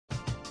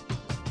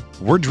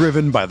We're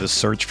driven by the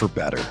search for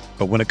better.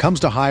 But when it comes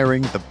to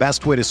hiring, the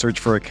best way to search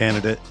for a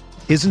candidate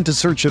isn't to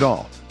search at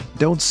all.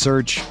 Don't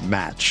search,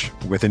 match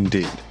with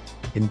Indeed.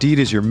 Indeed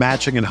is your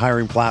matching and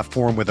hiring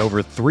platform with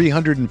over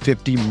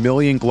 350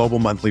 million global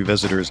monthly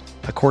visitors,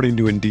 according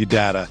to Indeed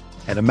data,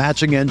 and a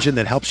matching engine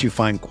that helps you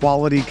find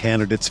quality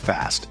candidates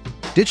fast.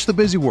 Ditch the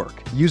busy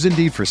work. Use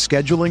Indeed for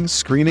scheduling,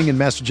 screening, and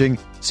messaging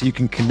so you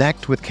can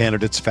connect with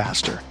candidates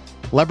faster.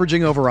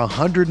 Leveraging over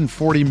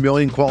 140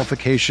 million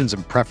qualifications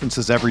and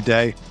preferences every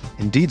day,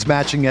 Indeed's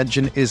matching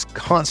engine is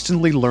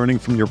constantly learning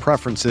from your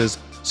preferences,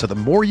 so the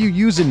more you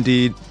use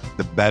Indeed,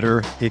 the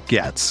better it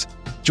gets.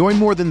 Join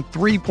more than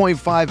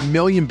 3.5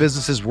 million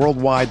businesses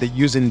worldwide that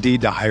use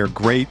Indeed to hire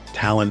great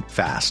talent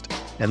fast.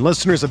 And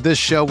listeners of this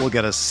show will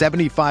get a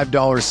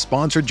 $75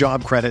 sponsored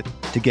job credit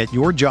to get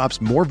your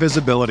jobs more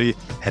visibility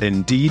at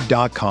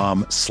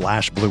Indeed.com/Blue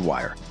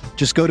Wire.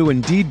 Just go to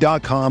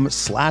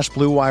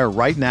Indeed.com/Blue Wire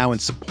right now and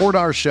support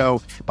our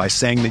show by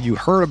saying that you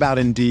heard about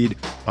Indeed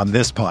on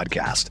this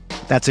podcast.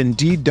 That's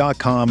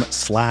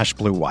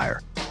Indeed.com/Blue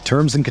Wire.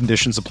 Terms and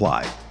conditions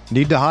apply.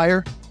 Need to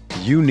hire?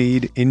 You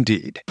need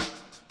Indeed.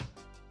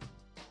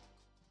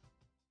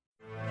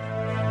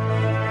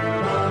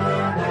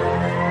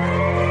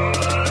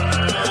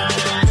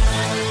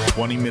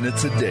 20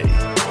 minutes a day,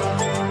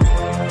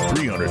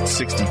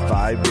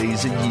 365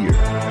 days a year.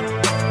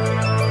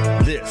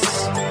 This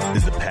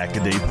is the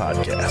Pack-A-Day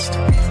Podcast.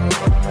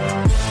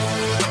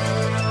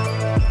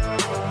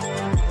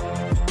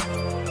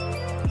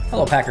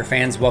 Hello, Packer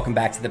fans. Welcome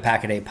back to the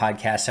Pack-A-Day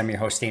Podcast. I'm your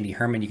host, Andy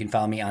Herman. You can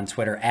follow me on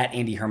Twitter at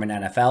Andy Herman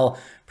NFL.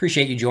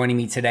 Appreciate you joining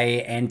me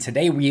today. And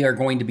today we are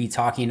going to be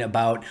talking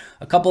about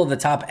a couple of the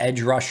top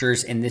edge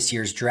rushers in this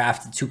year's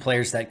draft, two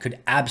players that could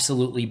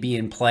absolutely be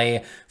in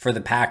play for the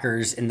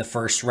Packers in the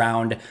first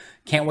round.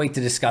 Can't wait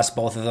to discuss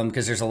both of them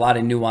because there's a lot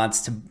of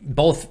nuance to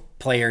both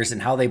players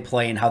and how they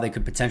play and how they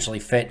could potentially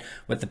fit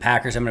with the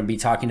Packers. I'm going to be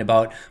talking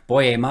about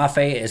Boye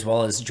Mafe as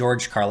well as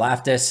George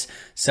Karlaftis.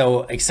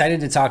 So excited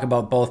to talk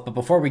about both. But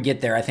before we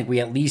get there, I think we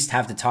at least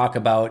have to talk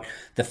about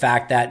the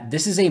fact that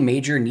this is a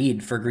major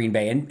need for Green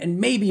Bay. And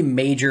maybe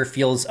major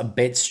feels a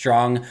bit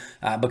strong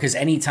because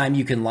anytime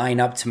you can line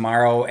up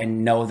tomorrow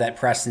and know that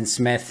Preston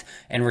Smith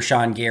and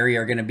Rashawn Gary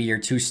are going to be your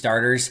two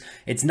starters,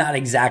 it's not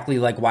exactly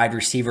like wide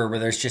receiver where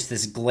there's just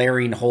this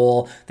glaring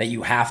hole that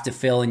you have to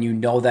fill and you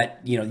know that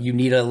you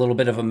need a little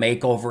bit of a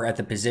makeover at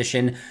the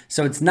position.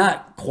 So it's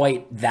not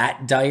quite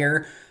that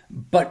dire.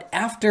 But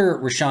after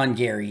Rashawn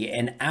Gary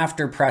and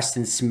after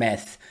Preston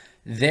Smith,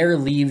 there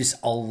leaves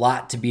a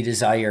lot to be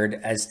desired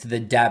as to the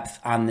depth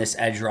on this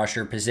edge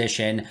rusher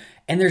position.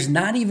 And there's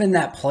not even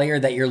that player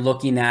that you're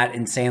looking at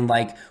and saying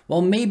like,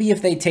 well, maybe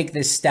if they take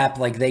this step,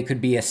 like they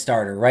could be a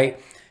starter, right?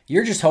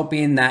 You're just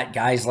hoping that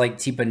guys like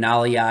Tipa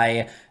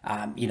Galeai,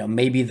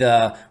 maybe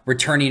the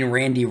returning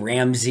Randy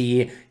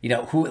Ramsey,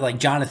 who like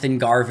Jonathan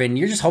Garvin,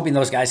 you're just hoping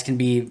those guys can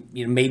be,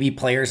 maybe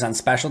players on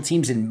special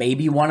teams and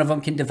maybe one of them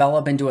can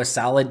develop into a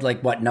solid,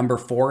 number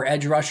 4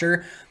 edge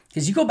rusher.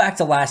 Because you go back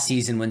to last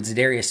season when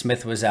Za'Darius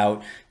Smith was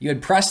out, you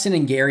had Preston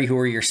and Gary who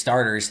were your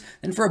starters.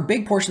 And for a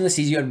big portion of the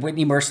season, you had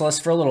Whitney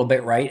Mercilus for a little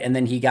bit, right? And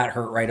then he got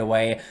hurt right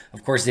away.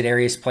 Of course,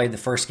 Za'Darius played the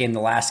first game,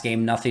 the last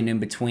game, nothing in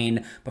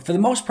between. But for the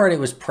most part, it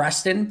was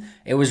Preston,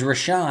 it was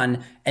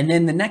Rashawn, and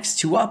then the next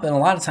two up, and a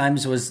lot of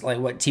times was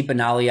Tipa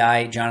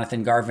Galeai,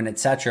 Jonathan Garvin,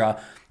 etc.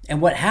 And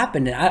what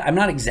happened, and I'm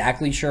not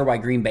exactly sure why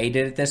Green Bay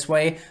did it this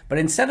way, but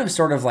instead of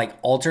sort of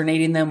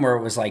alternating them where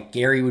it was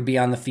Gary would be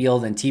on the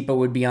field and Tipa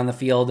would be on the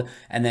field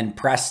and then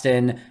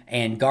Preston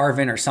and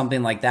Garvin or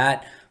something like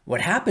that, what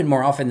happened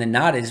more often than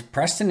not is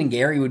Preston and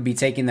Gary would be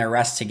taking their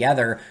rest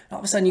together. And all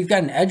of a sudden, you've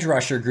got an edge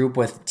rusher group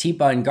with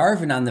Tipa and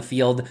Garvin on the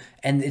field,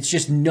 and it's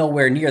just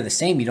nowhere near the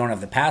same. You don't have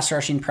the pass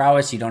rushing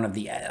prowess. You don't have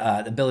the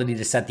ability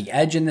to set the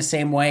edge in the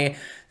same way.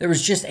 There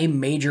was just a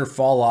major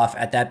fall off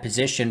at that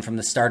position from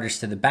the starters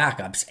to the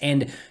backups.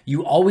 And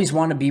you always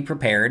want to be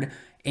prepared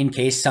in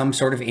case some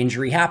sort of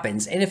injury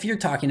happens. And if you're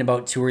talking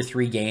about 2 or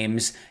 3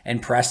 games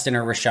and Preston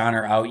or Rashawn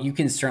are out, you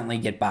can certainly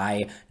get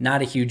by.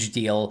 Not a huge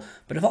deal.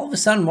 But if all of a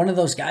sudden one of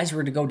those guys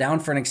were to go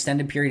down for an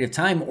extended period of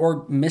time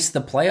or miss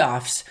the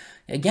playoffs,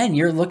 again,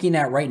 you're looking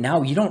at right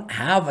now, you don't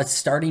have a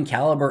starting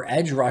caliber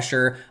edge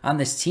rusher on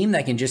this team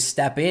that can just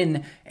step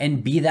in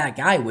and be that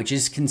guy, which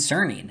is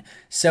concerning.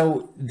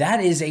 So that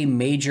is a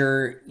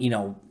major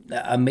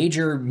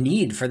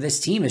need for this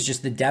team is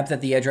just the depth at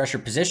the edge rusher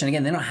position.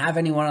 Again, they don't have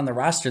anyone on the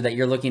roster that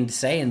you're looking to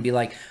say and be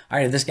like, all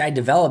right, if this guy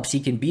develops, he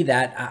can be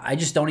that. I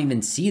just don't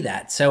even see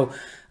that. So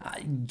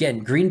again,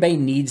 Green Bay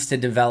needs to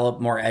develop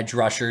more edge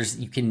rushers.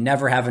 You can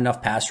never have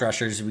enough pass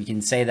rushers. We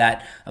can say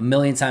that a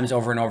million times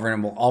over and over,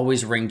 and it will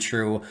always ring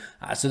true.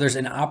 So there's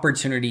an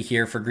opportunity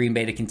here for Green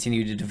Bay to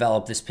continue to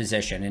develop this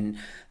position. And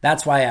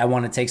that's why I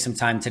want to take some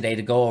time today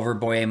to go over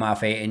Boye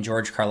Mafe and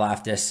George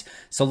Karlaftis.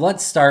 So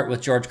let's start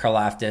with George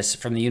Karlaftis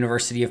from the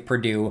University of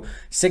Purdue,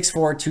 6'4",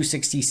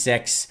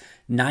 266,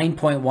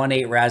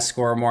 9.18 RAS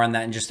score. More on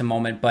that in just a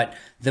moment. But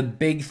the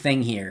big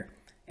thing here,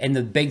 and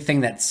the big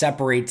thing that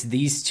separates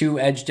these two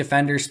edge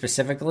defenders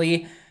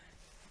specifically,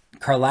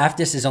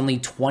 Karlaftis is only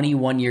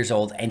 21 years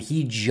old, and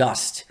he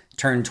just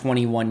turned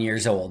 21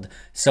 years old.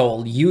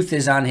 So youth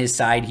is on his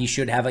side. He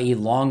should have a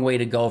long way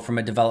to go from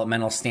a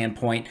developmental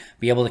standpoint,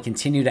 be able to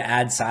continue to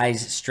add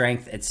size,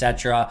 strength,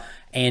 etc.,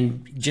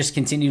 and just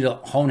continue to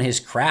hone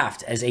his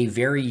craft as a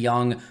very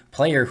young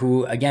player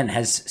who, again,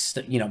 has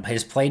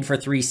played for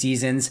 3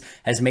 seasons,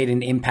 has made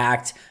an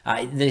impact.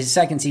 The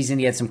second season,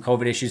 he had some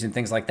COVID issues and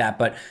things like that,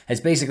 but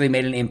has basically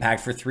made an impact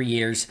for 3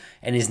 years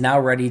and is now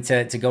ready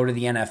to go to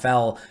the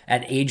NFL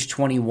at age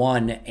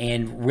 21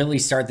 and really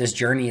start this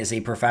journey as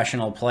a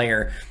professional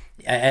player.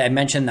 I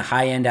mentioned the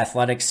high-end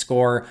athletics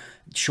score,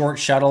 short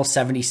shuttle,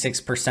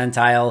 76th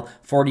percentile,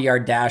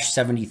 40-yard dash,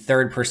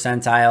 73rd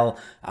percentile,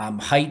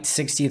 height,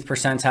 60th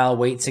percentile,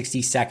 weight,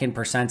 62nd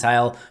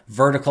percentile,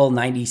 vertical,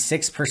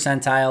 96th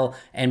percentile,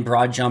 and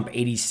broad jump,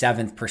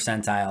 87th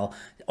percentile.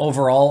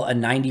 Overall, a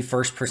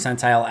 91st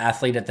percentile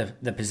athlete at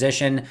the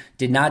position,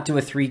 did not do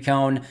a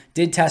 3-cone,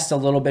 did test a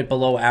little bit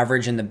below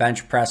average in the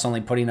bench press, only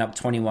putting up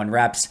 21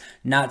 reps.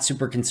 Not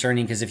super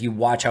concerning because if you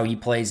watch how he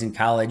plays in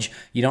college,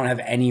 you don't have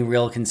any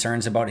real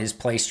concerns about his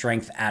play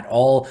strength at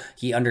all.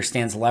 He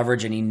understands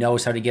leverage and he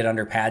knows how to get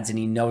under pads and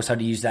he knows how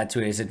to use that to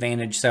his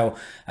advantage. So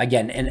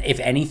again, and if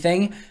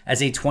anything,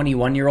 as a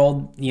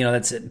 21-year-old,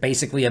 that's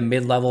basically a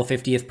mid-level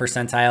 50th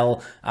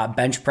percentile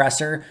bench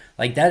presser,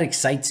 like that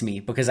excites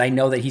me because I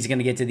know that he's going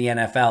to get to the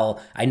NFL.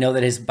 I know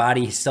that his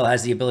body still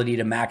has the ability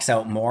to max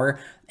out more,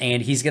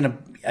 and he's going to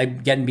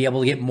again be able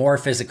to get more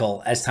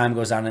physical as time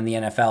goes on in the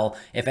NFL.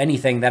 If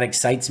anything, that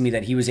excites me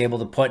that he was able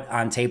to put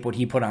on tape what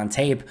he put on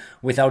tape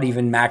without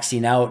even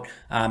maxing out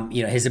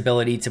his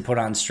ability to put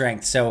on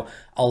strength. So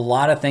a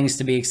lot of things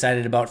to be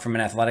excited about from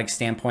an athletic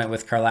standpoint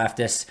with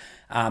Karlaftis.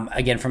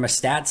 Again, from a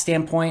stat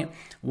standpoint,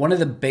 one of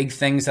the big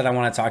things that I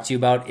want to talk to you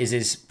about is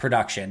his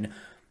production.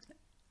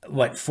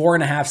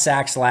 4.5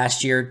 sacks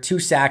last year, 2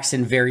 sacks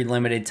in very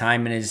limited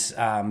time in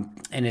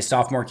his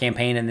sophomore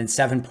campaign, and then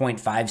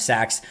 7.5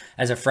 sacks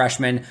as a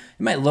freshman.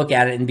 You might look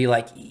at it and be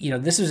like,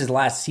 this was his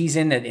last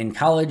season in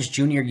college,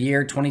 junior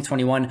year,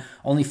 2021,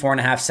 only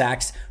 4.5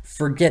 sacks.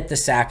 Forget the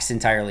sacks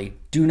entirely.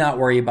 Do not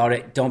worry about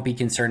it. Don't be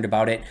concerned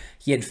about it.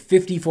 He had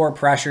 54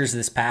 pressures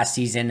this past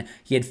season.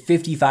 He had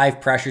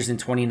 55 pressures in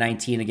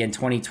 2019. Again,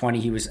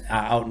 2020, he was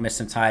out and missed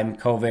some time,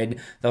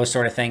 COVID, those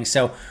sort of things.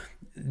 So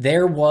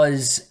there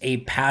was a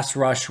pass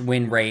rush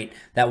win rate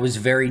that was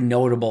very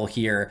notable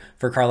here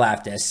for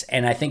Karlaftis.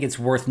 And I think it's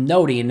worth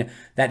noting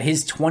that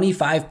his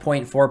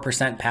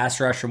 25.4%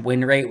 pass rush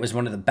win rate was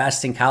one of the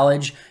best in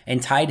college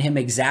and tied him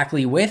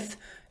exactly with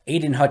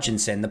Aiden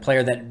Hutchinson, the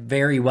player that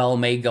very well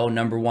may go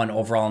number 1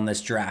 overall in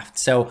this draft.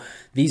 So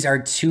these are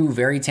 2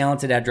 very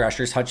talented edge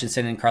rushers,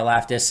 Hutchinson and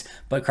Karlaftis,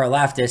 but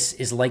Karlaftis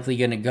is likely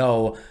going to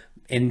go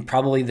in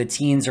probably the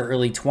teens or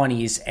early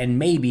 20s and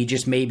maybe,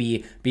 just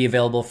maybe, be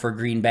available for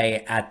Green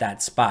Bay at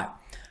that spot.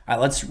 All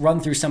right, let's run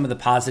through some of the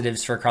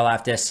positives for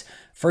Karlaftis.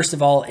 First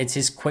of all, it's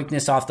his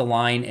quickness off the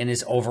line and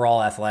his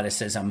overall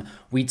athleticism.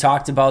 We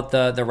talked about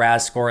the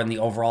RAS score and the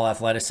overall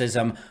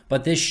athleticism,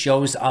 but this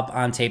shows up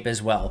on tape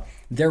as well.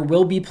 There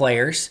will be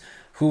players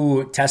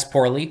who test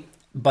poorly,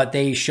 but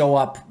they show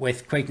up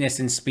with quickness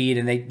and speed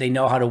and they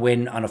know how to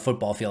win on a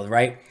football field,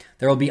 right?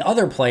 There will be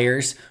other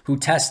players who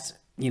test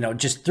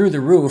just through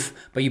the roof,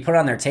 but you put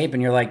on their tape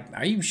and you're like,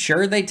 are you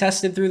sure they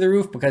tested through the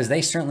roof? Because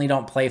they certainly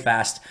don't play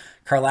fast.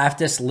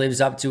 Karlaftis lives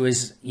up to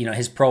his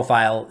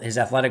profile, his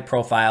athletic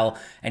profile,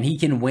 and he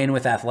can win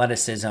with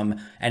athleticism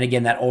and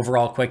again, that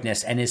overall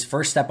quickness. And his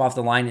first step off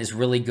the line is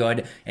really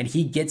good, and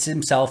he gets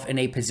himself in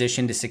a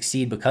position to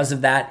succeed because of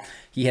that.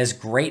 He has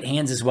great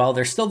hands as well.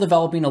 They're still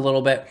developing a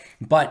little bit,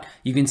 but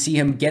you can see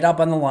him get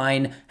up on the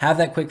line, have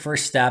that quick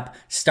first step,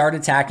 start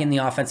attacking the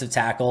offensive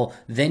tackle,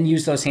 then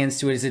use those hands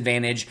to his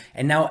advantage,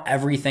 and now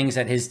everything's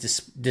at his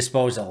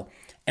disposal.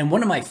 And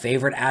one of my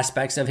favorite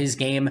aspects of his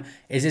game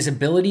is his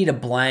ability to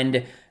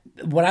blend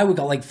what I would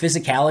call like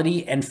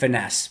physicality and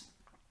finesse.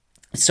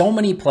 So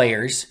many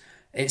players,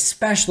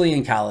 especially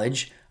in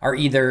college, are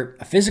either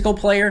a physical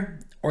player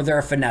or they're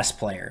a finesse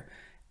player.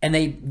 And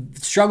they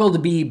struggle to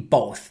be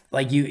both.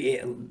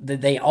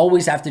 They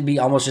always have to be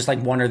almost just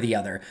like one or the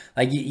other.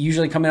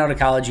 Usually coming out of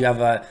college, you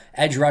have a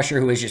edge rusher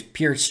who is just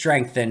pure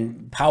strength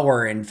and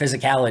power and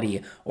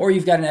physicality, or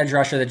you've got an edge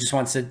rusher that just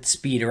wants to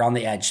speed around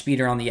the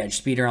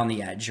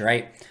edge,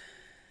 right?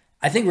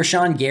 I think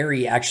Rashawn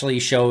Gary actually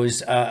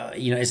shows,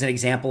 as an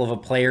example of a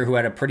player who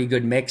had a pretty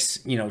good mix,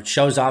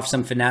 shows off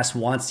some finesse,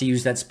 wants to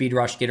use that speed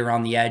rush, get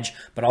around the edge,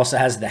 but also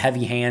has the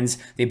heavy hands,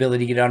 the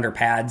ability to get under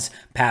pads,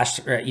 pass,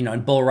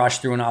 and bull rush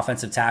through an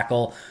offensive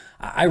tackle.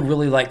 I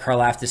really like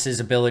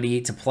Karlaftis' ability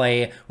to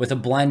play with a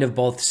blend of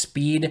both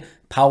speed,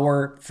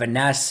 power,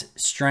 finesse,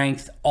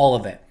 strength, all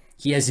of it.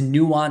 He has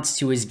nuance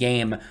to his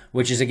game,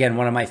 which is, again,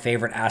 one of my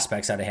favorite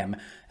aspects out of him.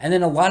 And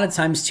then a lot of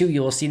times too,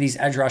 you'll see these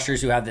edge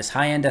rushers who have this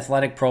high-end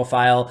athletic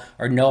profile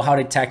or know how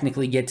to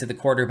technically get to the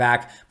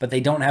quarterback, but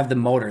they don't have the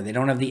motor, they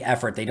don't have the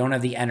effort, they don't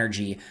have the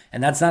energy.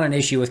 And that's not an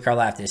issue with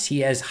Karlaftis. He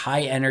has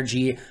high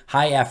energy,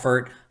 high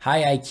effort,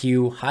 high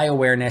IQ, high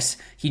awareness.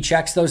 He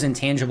checks those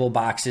intangible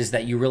boxes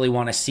that you really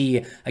want to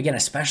see, again,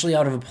 especially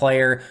out of a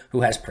player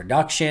who has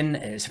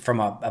production from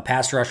a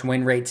pass rush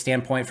win rate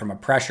standpoint, from a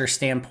pressure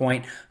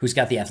standpoint, who's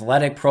got the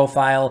athletic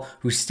profile,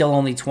 who's still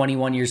only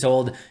 21 years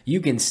old.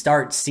 You can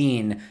start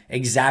seeing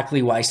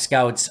exactly why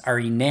scouts are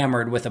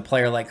enamored with a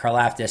player like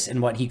Karlaftis and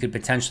what he could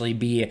potentially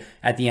be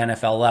at the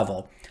NFL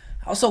level.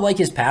 I also like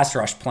his pass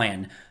rush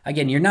plan.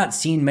 Again, you're not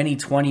seeing many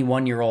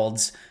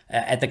 21-year-olds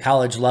at the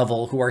college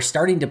level who are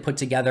starting to put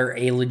together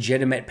a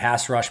legitimate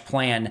pass rush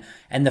plan.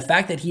 And the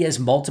fact that he has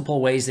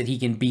multiple ways that he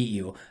can beat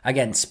you.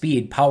 Again,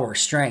 speed, power,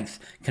 strength,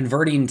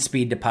 converting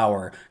speed to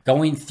power,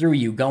 going through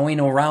you, going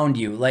around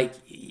you.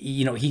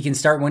 He can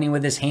start winning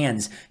with his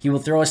hands. He will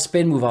throw a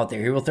spin move out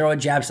there. He will throw a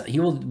jab. He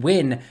will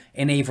win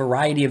in a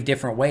variety of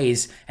different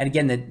ways. And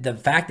again, the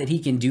fact that he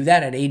can do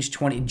that at age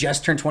 20,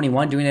 just turned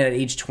 21, doing it at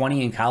age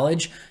 20 in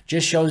college,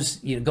 just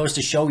goes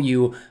to show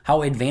you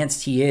how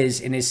advanced he is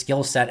in his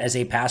skill set as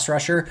a pass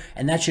rusher.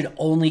 And that should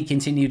only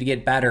continue to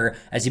get better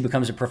as he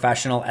becomes a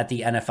professional at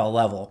the NFL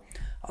level.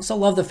 I also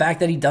love the fact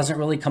that he doesn't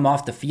really come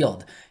off the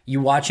field.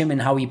 You watch him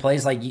and how he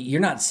plays,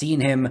 you're not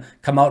seeing him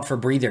come out for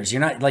breathers.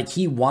 You're not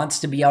he wants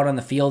to be out on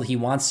the field. He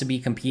wants to be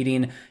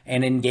competing.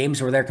 And in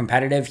games where they're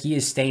competitive, he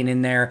is staying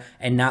in there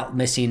and not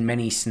missing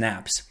many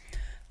snaps.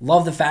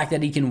 Love the fact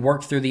that he can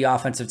work through the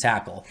offensive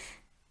tackle.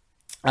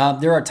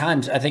 There are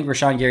times, I think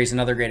Rashawn Gary is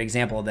another great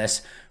example of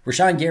this.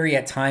 Rashawn Gary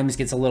at times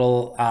gets a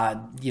little,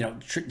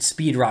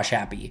 speed rush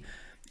happy.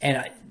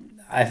 And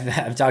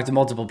I've talked to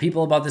multiple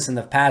people about this in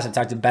the past. I've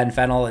talked to Ben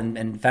Fennell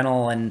and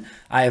Fennell, and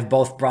I have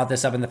both brought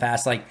this up in the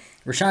past.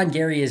 Rashawn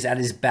Gary is at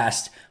his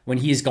best when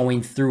he is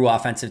going through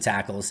offensive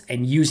tackles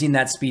and using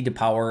that speed to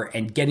power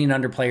and getting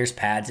under players'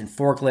 pads and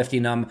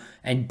forklifting them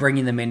and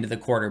bringing them into the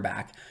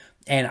quarterback.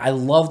 And I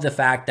love the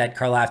fact that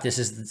Karlaftis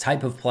is the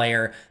type of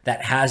player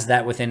that has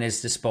that within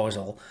his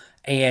disposal.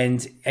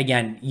 And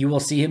again, you will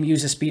see him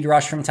use a speed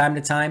rush from time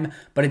to time,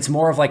 but it's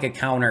more of like a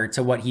counter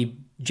to what he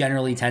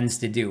generally tends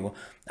to do.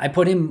 I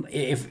put him,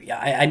 if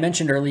I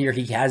mentioned earlier,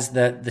 he has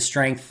the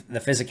strength, the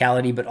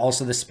physicality, but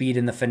also the speed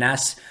and the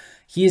finesse.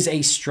 He is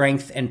a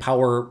strength and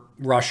power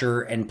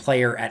rusher and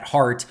player at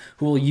heart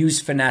who will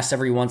use finesse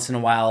every once in a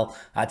while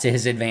to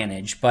his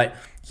advantage. But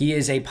he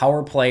is a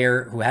power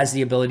player who has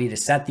the ability to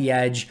set the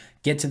edge,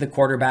 get to the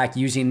quarterback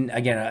using,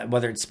 again,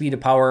 whether it's speed to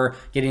power,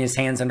 getting his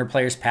hands under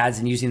players' pads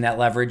and using that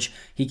leverage.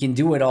 He can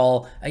do it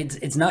all.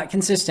 It's not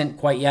consistent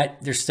quite yet.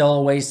 There's still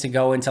a ways to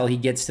go until he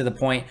gets to the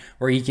point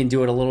where he can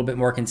do it a little bit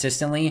more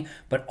consistently.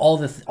 But all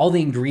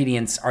the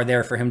ingredients are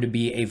there for him to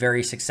be a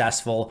very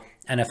successful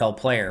NFL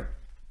player.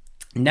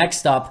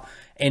 Next up,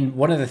 and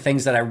one of the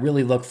things that I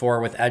really look for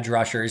with edge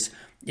rushers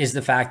is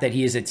the fact that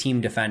he is a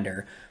team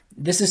defender.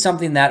 This is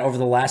something that over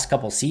the last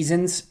couple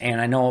seasons, and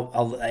I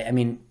know,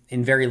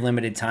 in very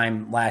limited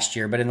time last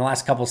year, but in the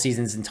last couple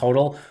seasons in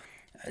total,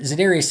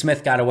 Za'Darius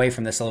Smith got away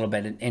from this a little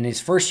bit. In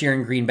his first year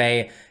in Green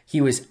Bay,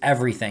 he was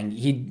everything.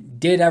 He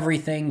did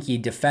everything. He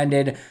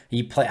defended.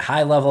 He played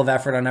high level of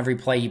effort on every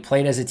play. He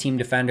played as a team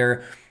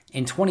defender.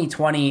 In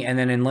 2020 and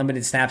then in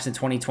limited snaps in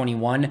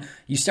 2021,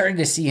 you started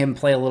to see him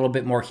play a little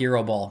bit more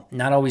hero ball,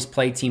 not always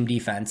play team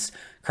defense.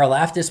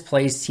 Karlaftis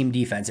plays team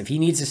defense. If he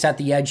needs to set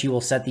the edge, he will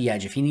set the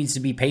edge. If he needs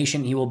to be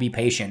patient, he will be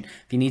patient.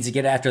 If he needs to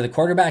get after the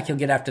quarterback, he'll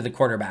get after the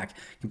quarterback.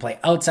 He can play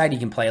outside. He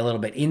can play a little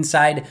bit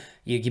inside.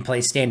 You can play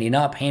standing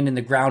up, hand in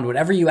the ground.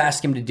 Whatever you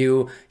ask him to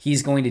do,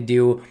 he's going to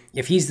do.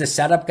 If he's the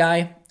setup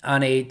guy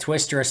on a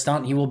twist or a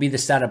stunt, he will be the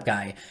setup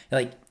guy.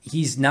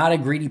 He's not a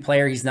greedy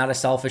player. He's not a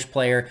selfish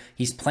player.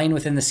 He's playing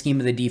within the scheme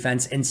of the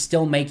defense and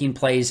still making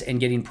plays and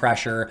getting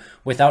pressure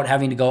without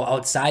having to go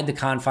outside the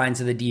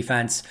confines of the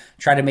defense,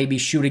 try to maybe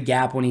shoot a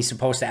gap when he's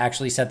supposed to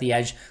actually set the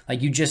edge.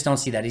 You just don't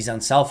see that. He's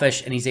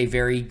unselfish and he's a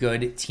very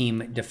good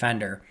team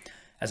defender.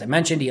 As I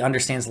mentioned, he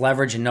understands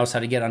leverage and knows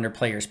how to get under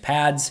players'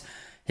 pads.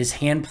 His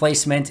hand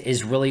placement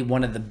is really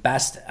one of the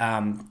best.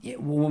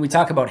 When we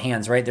talk about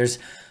hands, right, there's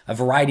a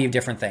variety of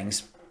different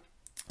things.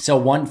 So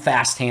 1,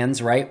 fast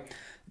hands, right?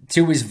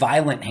 2 is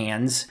violent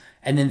hands,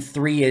 and then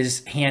 3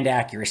 is hand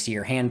accuracy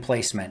or hand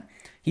placement.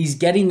 He's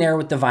getting there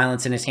with the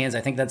violence in his hands.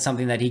 I think that's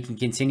something that he can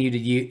continue to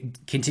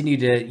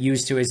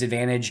use to his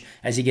advantage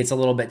as he gets a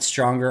little bit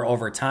stronger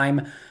over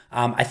time.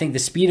 I think the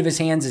speed of his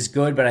hands is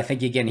good, but I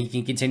think, again, he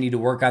can continue to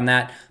work on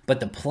that. But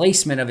the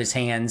placement of his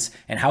hands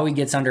and how he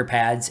gets under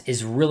pads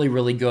is really,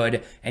 really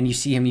good, and you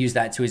see him use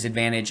that to his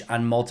advantage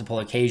on multiple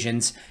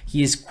occasions.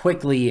 He is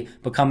quickly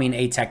becoming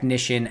a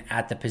technician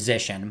at the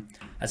position.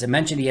 As I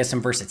mentioned, he has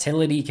some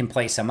versatility. He can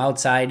play some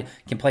outside,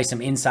 can play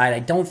some inside. I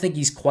don't think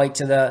he's quite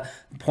to the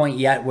point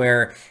yet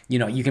where,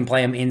 you can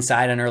play him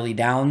inside on early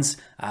downs.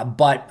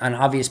 But on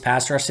obvious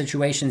pass rush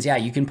situations, yeah,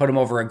 you can put him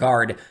over a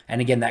guard. And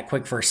again, that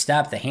quick first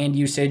step, the hand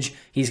usage,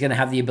 he's going to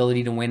have the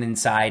ability to win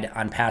inside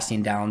on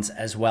passing downs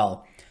as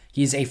well.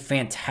 He's a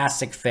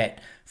fantastic fit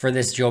for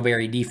this Joe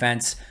Barry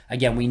defense.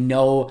 Again, we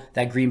know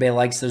that Green Bay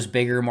likes those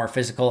bigger, more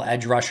physical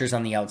edge rushers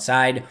on the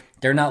outside.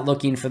 They're not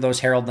looking for those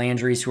Harold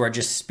Landrys who are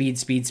just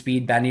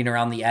speed, bending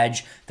around the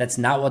edge. That's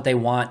not what they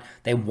want.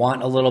 They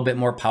want a little bit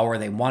more power.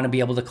 They want to be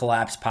able to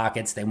collapse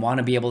pockets. They want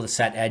to be able to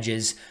set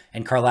edges,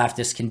 and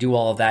Karlaftis can do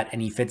all of that,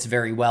 and he fits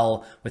very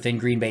well within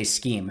Green Bay's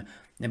scheme.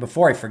 And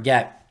before I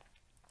forget,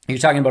 you're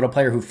talking about a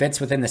player who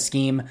fits within the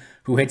scheme,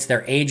 who hits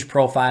their age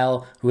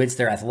profile, who hits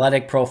their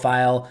athletic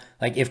profile.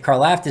 Like if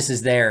Karlaftis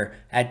is there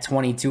at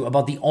 22,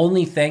 about the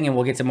only thing, and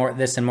we'll get to more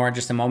this and more in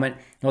just a moment,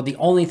 well, the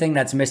only thing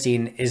that's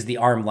missing is the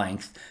arm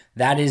length.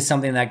 That is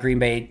something that Green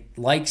Bay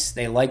likes.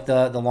 They like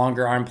the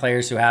longer arm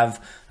players who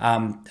have,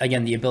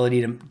 again, the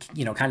ability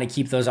to, kind of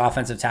keep those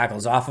offensive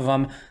tackles off of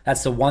them.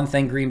 That's the one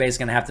thing Green Bay is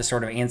going to have to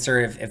sort of answer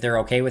if they're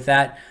okay with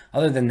that.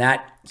 Other than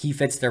that, he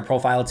fits their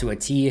profile to a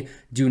T.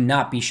 Do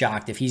not be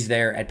shocked if he's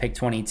there at pick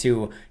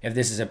 22, if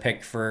this is a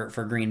pick for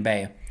Green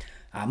Bay.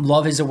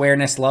 Love his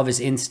awareness, love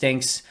his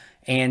instincts.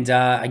 And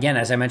again,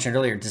 as I mentioned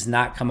earlier, does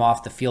not come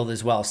off the field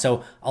as well.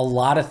 So a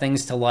lot of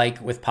things to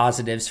like with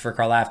positives for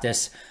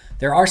Karlaftis.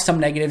 There are some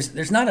negatives.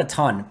 There's not a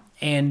ton.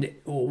 And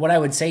what I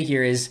would say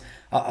here is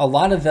a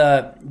lot of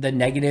the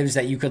negatives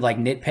that you could like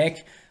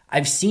nitpick,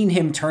 I've seen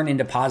him turn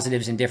into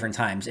positives in different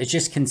times. It's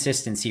just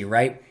consistency,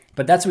 right?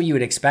 But that's what you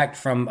would expect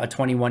from a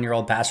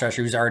 21-year-old pass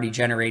rusher who's already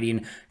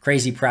generating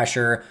crazy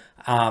pressure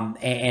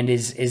and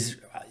is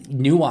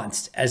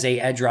nuanced as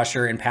a edge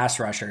rusher and pass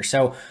rusher.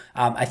 So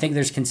I think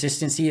there's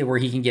consistency where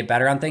he can get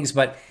better on things.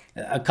 But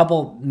a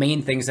couple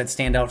main things that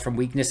stand out from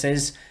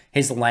weaknesses,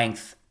 his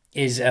length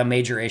is a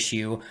major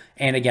issue.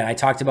 And again, I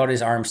talked about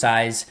his arm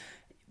size.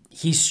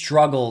 He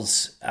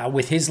struggles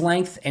with his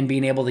length and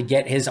being able to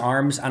get his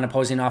arms on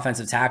opposing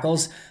offensive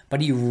tackles,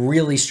 but he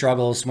really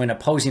struggles when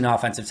opposing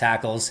offensive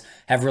tackles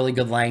have really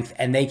good length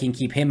and they can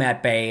keep him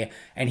at bay,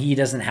 and he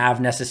doesn't have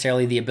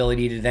necessarily the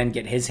ability to then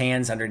get his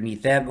hands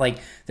underneath them. Like,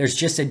 there's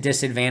just a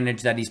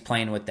disadvantage that he's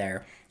playing with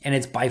there. And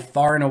it's by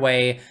far and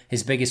away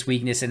his biggest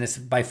weakness, and it's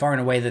by far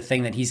and away the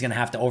thing that he's going to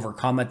have to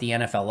overcome at the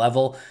NFL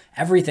level.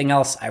 Everything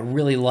else I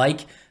really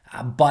like,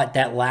 but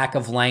that lack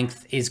of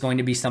length is going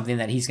to be something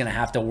that he's going to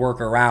have to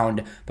work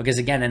around, because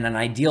again, in an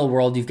ideal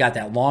world, you've got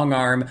that long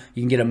arm.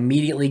 You can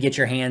immediately get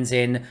your hands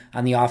in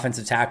on the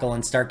offensive tackle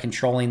and start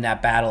controlling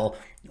that battle.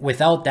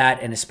 Without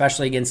that, and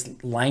especially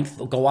against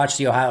length, go watch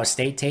the Ohio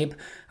State tape.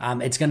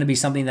 It's going to be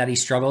something that he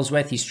struggles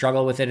with. He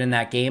struggled with it in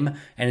that game,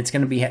 and it's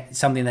going to be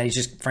something that he's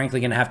just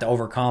frankly going to have to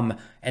overcome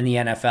in the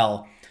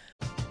NFL.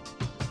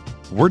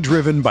 We're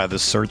driven by the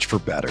search for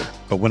better.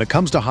 But when it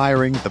comes to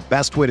hiring, the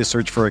best way to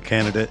search for a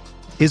candidate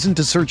isn't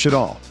to search at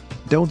all.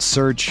 Don't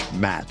search,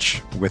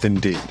 match with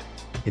Indeed.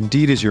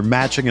 Indeed is your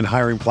matching and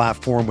hiring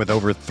platform with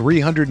over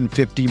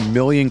 350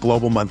 million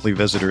global monthly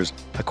visitors,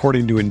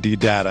 according to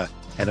Indeed data,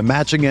 and a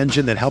matching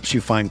engine that helps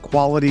you find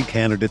quality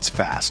candidates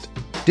fast.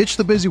 Ditch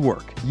the busy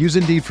work. Use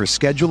Indeed for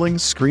scheduling,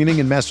 screening,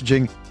 and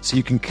messaging so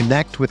you can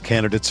connect with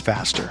candidates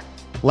faster.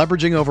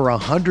 Leveraging over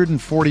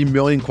 140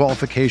 million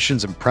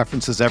qualifications and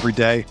preferences every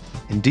day,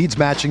 Indeed's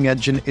matching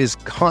engine is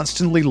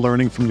constantly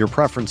learning from your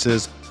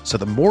preferences, so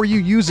the more you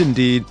use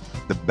Indeed,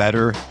 the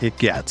better it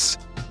gets.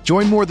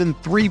 Join more than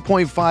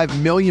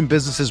 3.5 million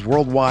businesses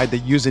worldwide that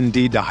use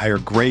Indeed to hire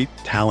great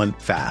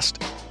talent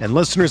fast. And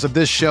listeners of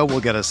this show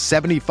will get a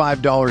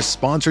 $75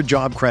 sponsored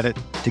job credit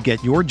to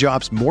get your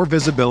jobs more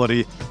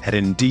visibility at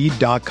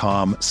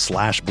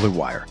Indeed.com/Blue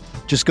Wire.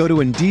 Just go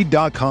to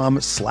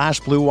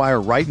Indeed.com/Blue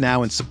Wire right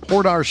now and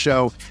support our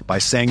show by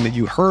saying that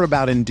you heard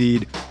about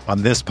Indeed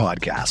on this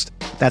podcast.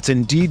 That's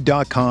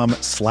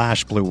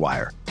Indeed.com/Blue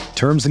Wire.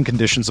 Terms and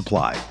conditions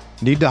apply.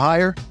 Need to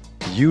hire?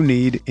 You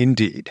need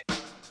Indeed.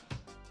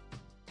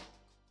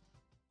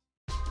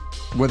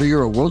 Whether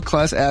you're a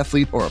world-class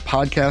athlete or a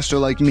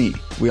podcaster like me,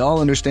 we all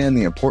understand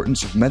the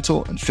importance of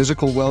mental and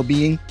physical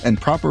well-being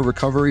and proper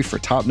recovery for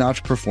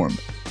top-notch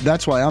performance.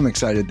 That's why I'm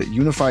excited that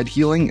Unified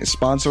Healing is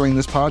sponsoring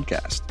this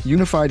podcast.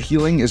 Unified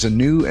Healing is a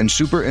new and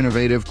super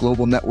innovative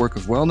global network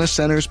of wellness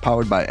centers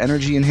powered by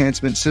Energy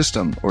Enhancement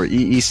System, or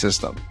EE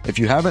System. If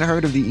you haven't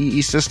heard of the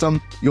EE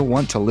System, you'll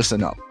want to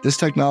listen up. This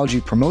technology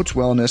promotes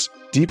wellness,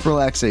 deep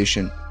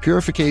relaxation,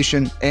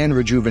 purification, and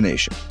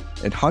rejuvenation.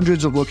 In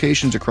hundreds of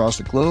locations across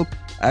the globe,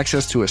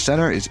 access to a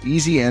center is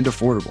easy and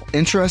affordable.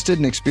 Interested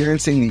in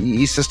experiencing the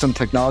EE System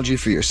technology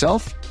for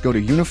yourself? Go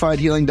to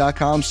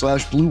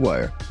unifiedhealing.com/Blue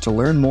Wire to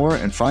learn more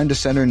and find a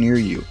center near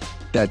you.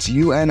 That's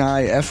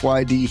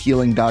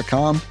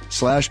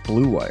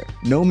UNIFYDhealing.com/Blue Wire.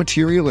 No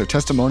material or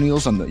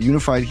testimonials on the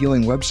Unified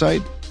Healing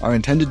website are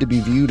intended to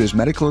be viewed as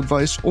medical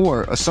advice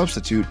or a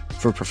substitute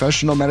for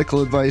professional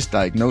medical advice,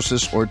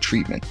 diagnosis, or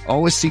treatment.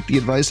 Always seek the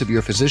advice of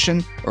your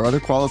physician or other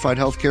qualified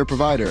healthcare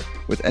provider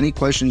with any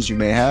questions you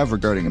may have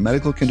regarding a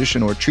medical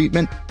condition or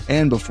treatment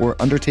and before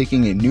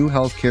undertaking a new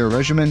healthcare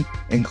regimen,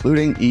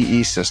 including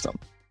EE System.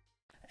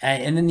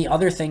 And then the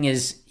other thing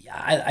is,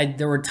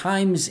 there were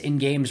times in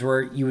games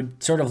where you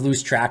would sort of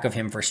lose track of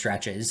him for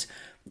stretches.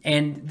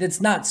 And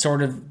that's not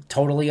sort of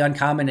totally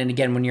uncommon. And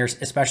again,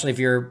 especially if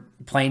you're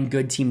playing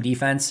good team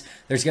defense,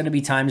 there's going to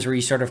be times where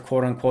you sort of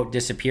quote unquote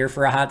disappear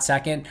for a hot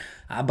second.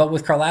 But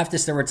with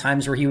Karlaftis, there were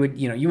times where you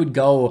would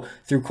go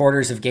through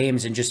quarters of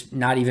games and just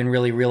not even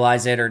really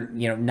realize it, or,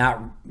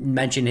 not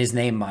mention his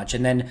name much.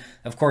 And then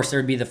of course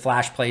there'd be the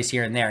flash plays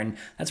here and there. And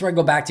that's where I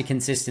go back to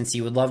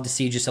consistency. Would love to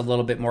see just a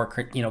little bit more,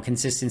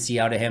 consistency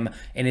out of him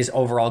in his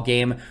overall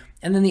game.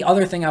 And then the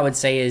other thing I would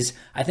say is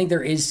I think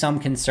there is some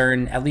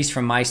concern, at least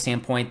from my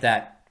standpoint,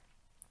 that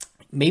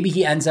maybe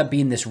he ends up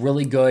being this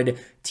really good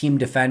team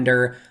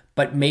defender,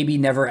 but maybe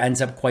never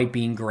ends up quite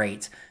being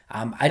great.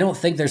 I don't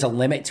think there's a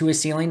limit to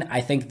his ceiling. I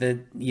think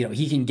that,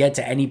 he can get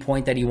to any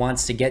point that he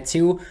wants to get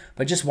to,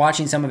 but just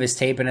watching some of his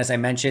tape, and as I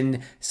mentioned,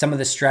 some of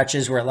the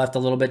stretches where it left a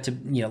little bit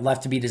to,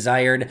 left to be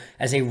desired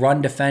as a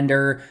run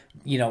defender,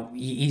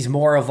 he's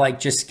more of like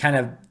just kind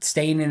of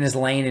staying in his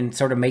lane and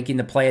sort of making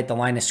the play at the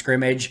line of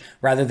scrimmage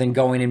rather than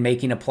going and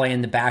making a play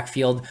in the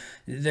backfield.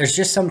 There's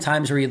just some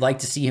times where you'd like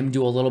to see him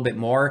do a little bit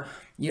more.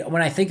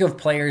 When I think of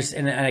players,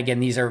 and again,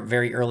 these are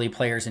very early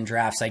players in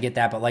drafts, I get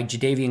that, but like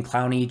Jadeveon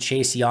Clowney,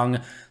 Chase Young,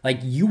 like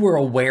you were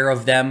aware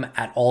of them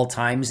at all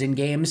times in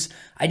games.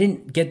 I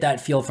didn't get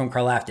that feel from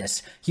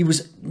Karlaftis.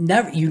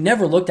 You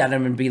never looked at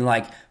him and being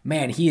like,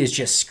 man, he is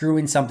just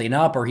screwing something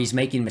up, or he's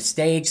making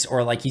mistakes,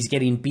 or like he's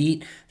getting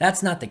beat.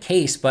 That's not the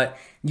case, but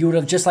you would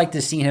have just liked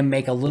to see him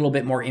make a little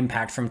bit more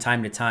impact from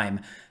time to time.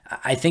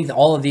 I think that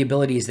all of the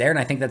ability is there, and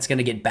I think that's going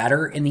to get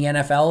better in the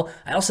NFL.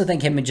 I also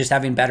think him just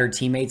having better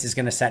teammates is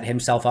going to set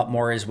himself up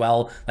more as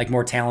well, like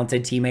more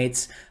talented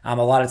teammates. A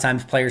lot of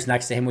times players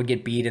next to him would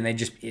get beat and they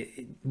just,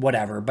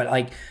 whatever.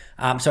 But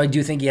so I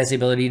do think he has the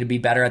ability to be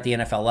better at the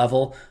NFL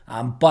level.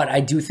 But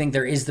I do think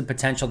there is the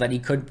potential that he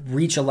could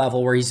reach a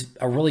level where he's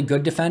a really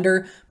good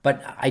defender,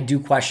 but I do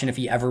question if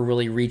he ever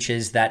really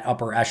reaches that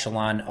upper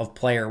echelon of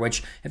player,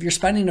 which if you're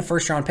spending a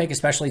first round pick,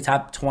 especially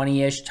top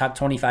 20-ish, top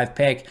 25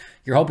 pick,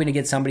 you're hoping to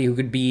get somebody who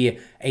could be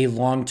a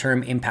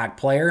long-term impact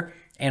player.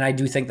 And I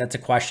do think that's a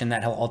question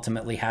that he'll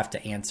ultimately have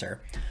to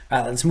answer.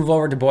 Let's move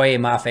over to Boye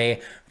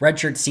Mafe,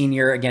 redshirt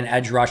senior, again,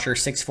 edge rusher,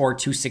 6'4",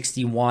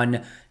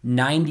 261,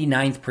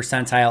 99th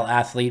percentile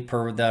athlete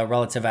per the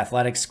relative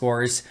athletic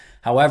scores.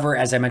 However,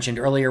 as I mentioned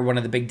earlier, one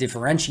of the big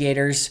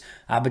differentiators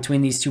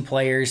between these two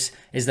players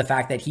is the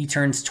fact that he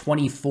turns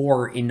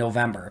 24 in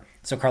November.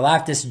 So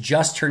Karlaftis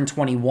just turned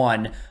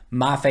 21.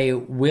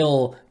 Mafe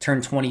will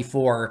turn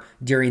 24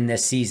 during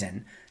this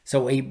season.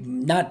 So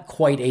not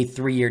quite a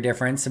 3-year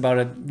difference,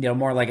 about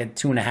more like a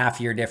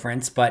 2.5-year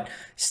difference, but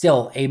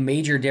still a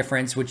major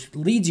difference, which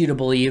leads you to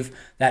believe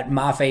that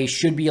Mafe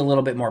should be a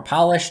little bit more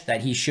polished,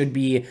 that he should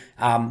be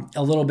a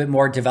little bit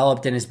more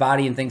developed in his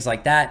body and things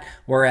like that.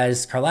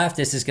 Whereas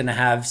Karlaftis is going to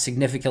have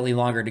significantly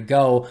longer to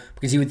go,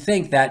 because you would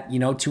think that,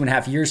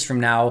 2.5 years from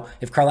now,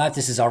 if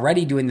Karlaftis is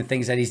already doing the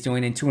things that he's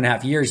doing in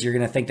 2.5 years, you're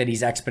going to think that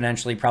he's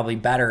exponentially probably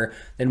better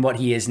than what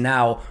he is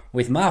now.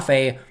 With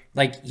Mafe,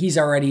 like he's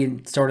already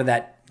in sort of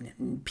that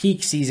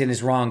peak season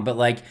is wrong, but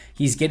like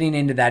he's getting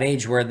into that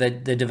age where the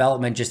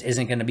development just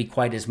isn't going to be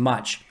quite as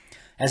much.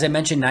 As I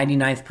mentioned,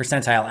 99th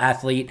percentile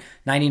athlete,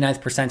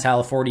 99th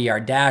percentile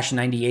 40-yard dash,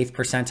 98th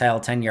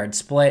percentile 10-yard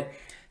split,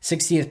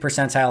 60th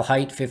percentile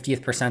height,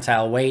 50th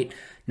percentile weight,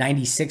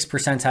 96th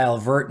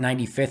percentile vert,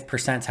 95th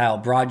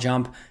percentile broad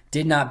jump,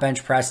 did not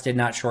bench press, did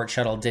not short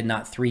shuttle, did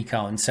not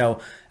 3-cone.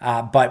 So,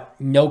 but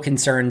no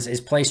concerns.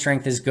 His play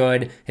strength is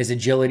good. His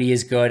agility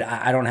is good.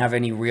 I don't have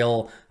any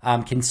real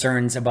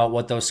concerns about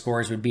what those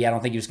scores would be. I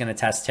don't think he was going to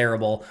test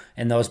terrible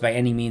in those by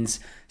any means.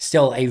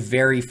 Still a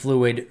very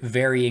fluid,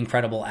 very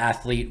incredible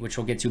athlete, which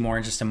we'll get to more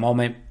in just a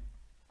moment.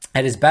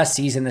 At his best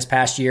season this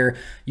past year,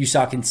 you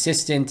saw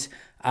consistent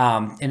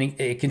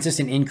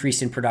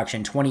increase in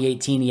production.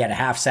 2018, he had a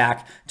half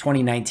sack.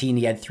 2019,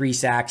 he had 3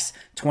 sacks.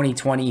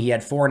 2020, he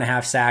had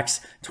 4.5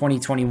 sacks.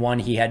 2021,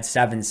 he had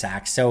 7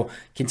 sacks. So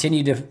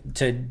continue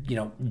to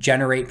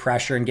generate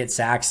pressure and get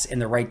sacks in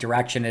the right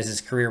direction as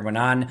his career went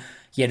on.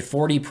 He had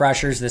 40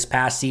 pressures this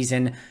past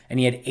season, and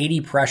he had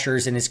 80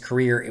 pressures in his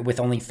career with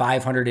only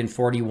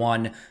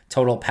 541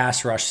 total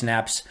pass rush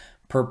snaps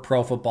per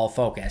Pro Football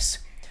Focus.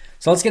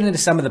 So let's get into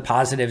some of the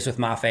positives with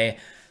Mafe.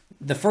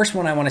 The first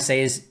one I want to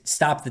say is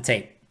stop the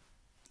tape.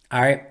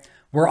 All right.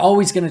 We're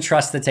always going to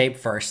trust the tape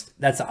first.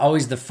 That's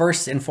always the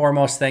first and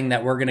foremost thing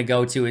that we're going to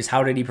go to is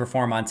how did he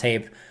perform on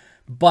tape?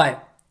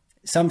 But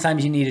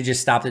sometimes you need to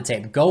just stop the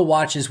tape. Go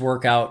watch his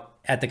workout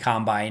at the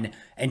combine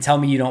and tell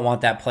me you don't want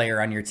that player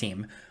on your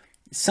team.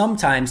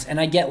 Sometimes, and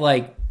I get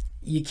like,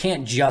 you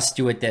can't just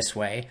do it this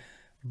way,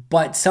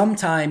 but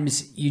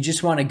sometimes you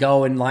just want to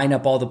go and line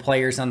up all the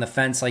players on the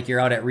fence like you're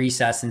out at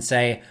recess and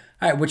say,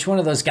 all right, which one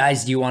of those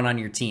guys do you want on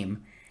your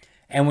team?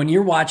 And when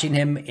you're watching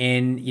him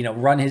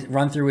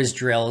run through his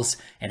drills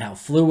and how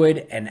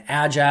fluid and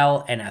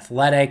agile and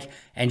athletic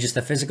and just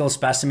the physical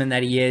specimen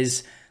that he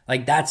is,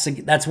 like that's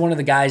one of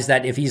the guys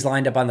that if he's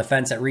lined up on the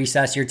fence at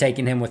recess, you're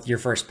taking him with your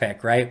first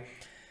pick, right?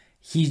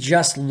 He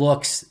just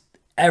looks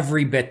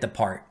every bit the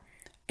part.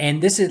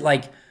 And this is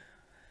like,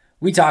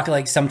 we talk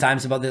like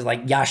sometimes about this,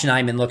 like Yosh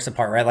Nijman looks the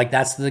part, right? Like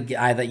that's the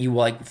guy that you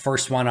like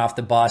first one off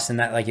the bus, and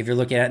that like if you're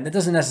looking at it, that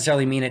doesn't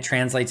necessarily mean it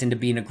translates into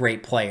being a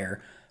great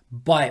player,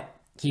 but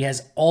he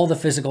has all the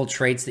physical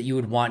traits that you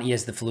would want. He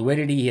has the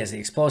fluidity, he has the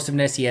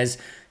explosiveness, he has,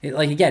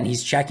 like, again,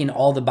 he's checking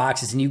all the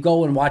boxes, and you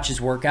go and watch his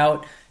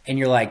workout and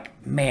you're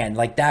like, man,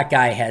 like that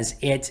guy has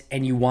it,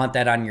 and you want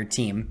that on your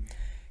team.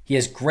 He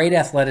has great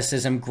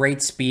athleticism,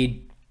 great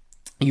speed.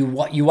 You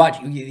watch,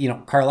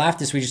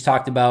 Karlaftis, we just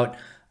talked about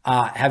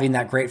having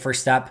that great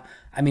first step.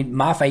 I mean,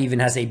 Mafe even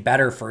has a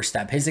better first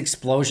step. His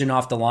explosion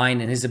off the line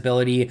and his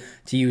ability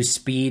to use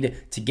speed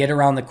to get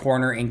around the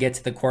corner and get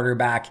to the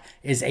quarterback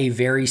is a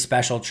very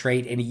special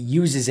trait, and he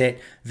uses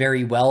it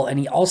very well, and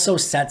he also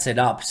sets it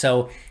up.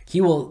 So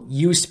he will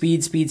use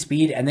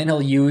speed, and then he'll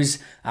use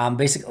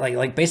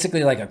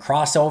basically like a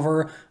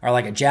crossover or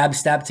like a jab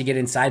step to get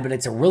inside, but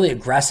it's a really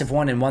aggressive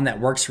one and one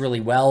that works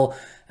really well.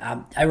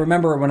 I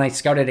remember when I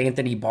scouted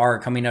Anthony Barr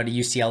coming out of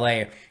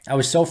UCLA, I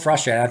was so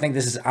frustrated. I think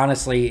this is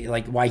honestly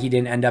like why he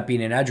didn't end up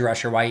being an edge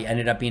rusher, why he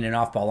ended up being an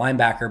off-ball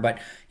linebacker. But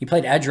he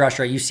played edge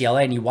rusher at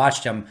UCLA, and you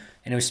watched him,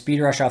 and it was speed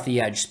rush off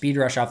the edge, speed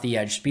rush off the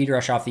edge, speed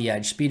rush off the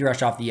edge, speed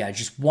rush off the edge,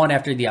 just one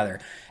after the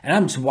other. And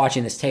I'm just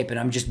watching this tape, and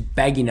I'm just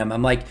begging him.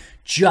 I'm like,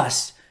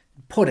 just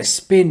put a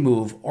spin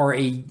move or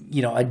a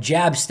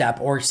jab step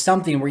or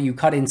something where you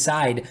cut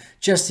inside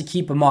just to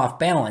keep him off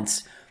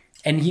balance.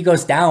 And he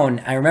goes down.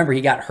 I remember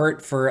he got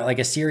hurt for like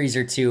a series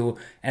or two.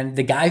 And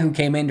the guy who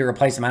came in to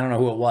replace him, I don't know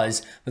who it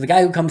was, but the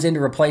guy who comes in to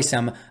replace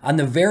him on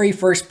the very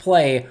first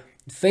play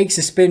fakes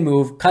a spin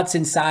move, cuts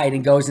inside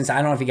and goes inside.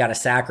 I don't know if he got a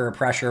sack or a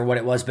pressure or what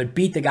it was, but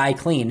beat the guy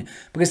clean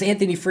because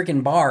Anthony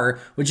freaking Barr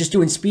was just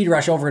doing speed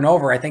rush over and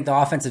over. I think the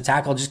offensive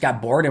tackle just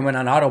got bored and went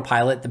on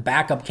autopilot. The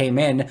backup came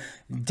in,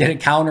 did a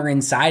counter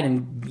inside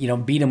and,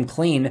 beat him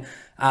clean.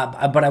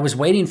 But I was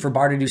waiting for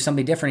Barr to do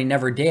something different. He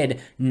never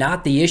did.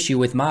 Not the issue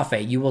with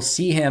Mafe. You will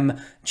see him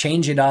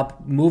change it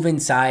up, move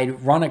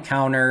inside, run a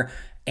counter,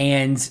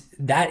 and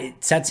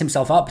that sets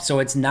himself up. So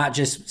it's not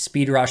just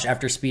speed rush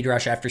after speed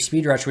rush after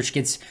speed rush, which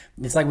it's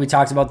like we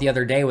talked about the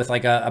other day with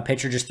like a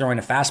pitcher just throwing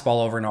a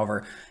fastball over and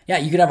over. Yeah,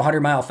 you could have a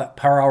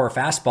 100-mile-per-hour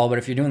fastball, but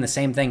if you're doing the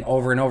same thing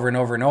over and over and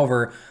over and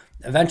over,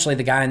 eventually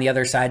the guy on the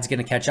other side is going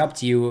to catch up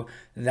to you.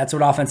 That's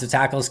what offensive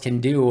tackles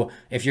can do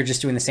if you're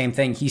just doing the same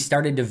thing. He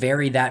started to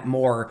vary that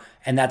more,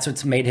 and that's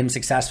what's made him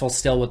successful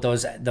still with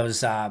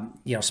those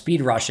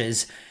speed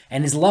rushes.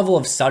 And his level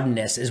of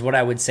suddenness is what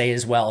I would say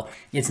as well.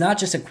 It's not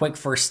just a quick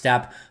first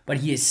step, but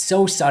he is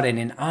so sudden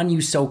and on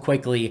you so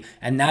quickly,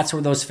 and that's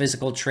where those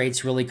physical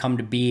traits really come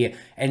to be.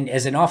 And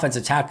as an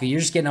offensive tackle,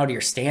 you're just getting out of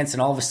your stance,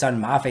 and all of a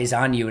sudden Mafe's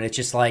on you, and it's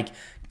just like,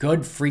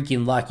 good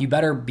freaking luck. You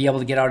better be able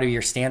to get out of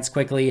your stance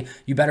quickly.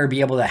 You better be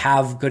able to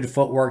have good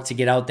footwork to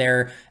get out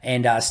there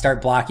and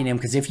start blocking him.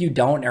 Because if you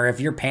don't, or if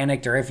you're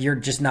panicked, or if you're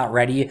just not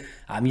ready,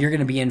 you're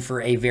going to be in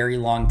for a very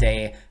long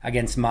day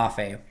against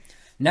Mafe.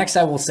 Next,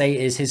 I will say,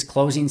 is his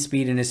closing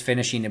speed and his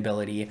finishing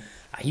ability.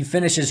 He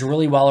finishes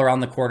really well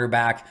around the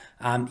quarterback.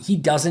 He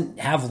doesn't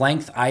have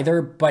length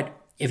either, but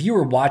if you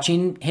were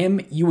watching him,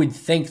 you would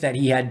think that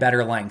he had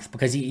better length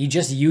because he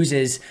just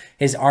uses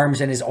his arms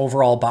and his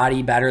overall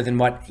body better than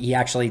what he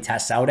actually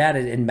tests out at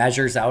and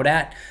measures out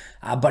at.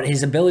 But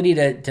his ability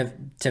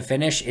to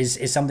finish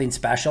is something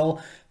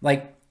special.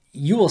 Like,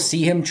 you will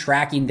see him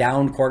tracking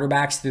down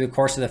quarterbacks through the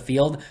course of the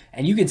field,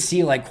 and you can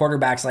see like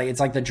quarterbacks, like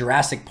it's like the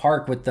Jurassic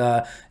Park with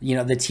the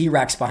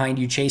T-Rex behind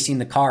you chasing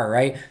the car,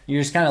 right?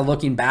 You're just kind of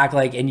looking back,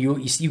 like, and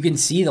you can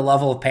see the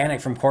level of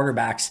panic from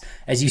quarterbacks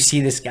as you see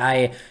this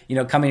guy,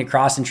 coming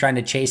across and trying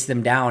to chase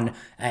them down.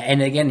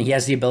 And again, he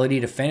has the ability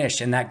to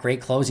finish, and that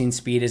great closing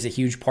speed is a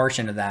huge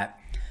portion of that.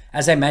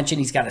 As I mentioned,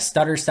 he's got a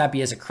stutter step, he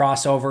has a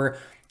crossover.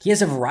 He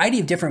has a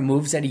variety of different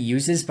moves that he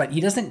uses, but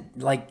he hasn't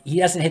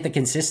hit the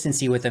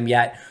consistency with them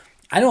yet.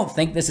 I don't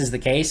think this is the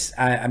case.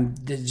 I'm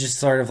just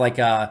sort of like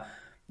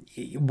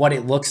what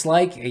it looks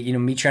like,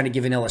 me trying to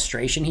give an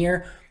illustration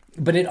here,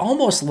 but it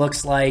almost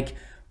looks like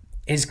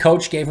his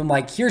coach gave him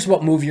like, here's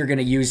what move you're going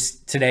to use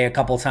today a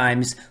couple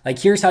times. Like,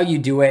 here's how you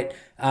do it.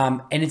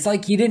 And it's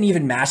like he didn't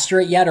even master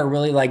it yet or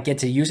really like get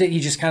to use it. He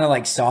just kind of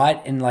like saw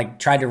it and like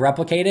tried to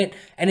replicate it,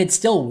 and it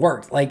still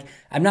worked. Like,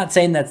 I'm not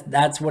saying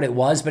that's what it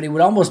was, but it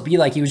would almost be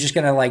like he was just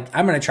going to like,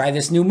 I'm going to try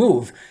this new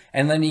move.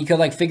 And then he could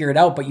like figure it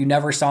out, but you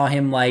never saw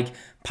him like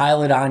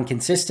pile it on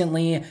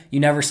consistently. You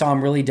never saw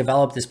him really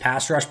develop this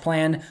pass rush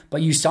plan,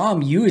 but you saw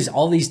him use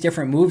all these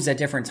different moves at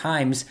different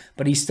times,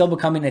 but he's still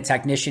becoming a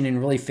technician and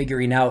really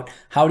figuring out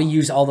how to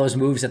use all those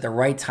moves at the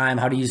right time,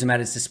 how to use them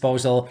at his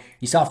disposal.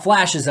 You saw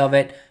flashes of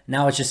it.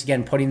 Now it's just,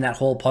 again, putting that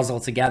whole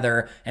puzzle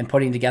together and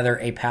putting together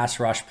a pass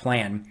rush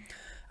plan.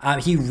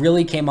 He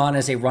really came on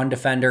as a run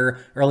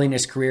defender early in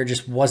his career,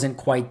 just wasn't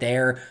quite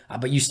there.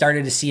 But you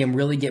started to see him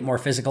really get more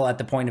physical at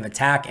the point of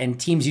attack, and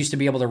teams used to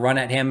be able to run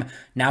at him.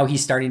 Now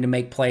he's starting to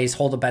make plays,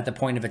 hold up at the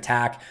point of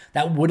attack.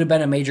 That would have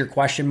been a major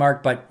question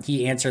mark, but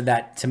he answered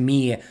that to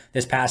me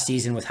this past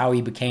season with how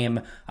he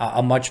became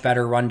a much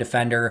better run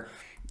defender.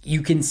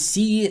 You can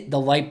see the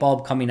light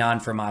bulb coming on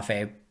for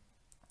Mafe.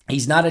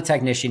 He's not a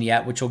technician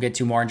yet, which we'll get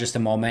to more in just a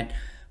moment,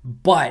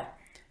 but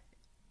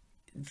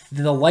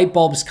the light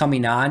bulb's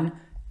coming on,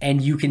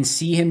 and you can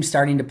see him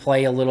starting to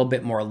play a little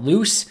bit more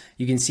loose.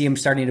 You can see him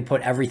starting to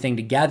put everything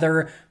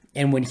together.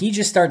 And when he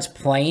just starts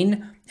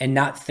playing and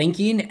not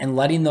thinking and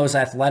letting those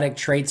athletic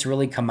traits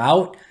really come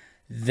out,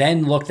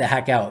 then look the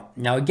heck out.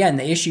 Now, again,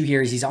 the issue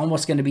here is he's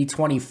almost going to be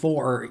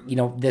 24,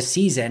 this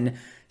season.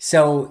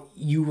 So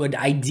you would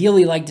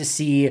ideally like to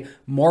see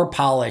more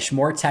polish,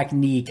 more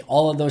technique,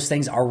 all of those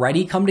things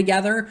already come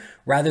together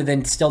rather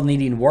than still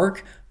needing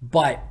work.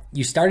 But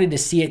you started to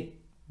see it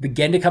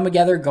begin to come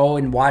together. Go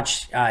and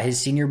watch his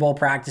Senior Bowl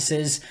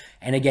practices.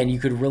 And again, you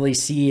could really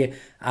see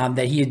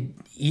that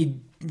he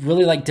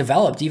really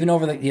developed even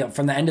over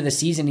from the end of the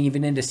season,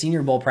 even into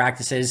Senior Bowl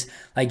practices.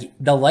 Like,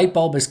 the light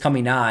bulb is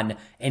coming on.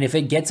 And if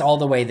it gets all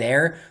the way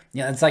there,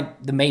 it's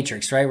like the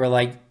Matrix, right? Where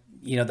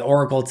the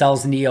Oracle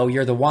tells Neo,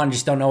 you're the one,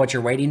 just don't know what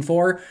you're waiting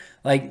for.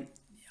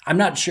 I'm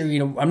not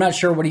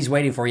sure what he's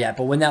waiting for yet,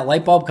 but when that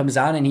light bulb comes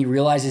on and he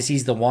realizes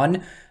he's the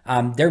one,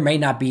 there may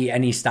not be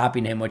any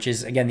stopping him, which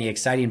is, again, the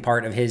exciting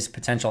part of his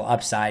potential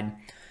upside.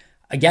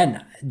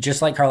 Again,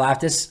 just like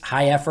Karlaftis,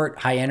 high effort,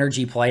 high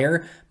energy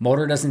player,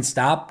 motor doesn't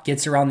stop,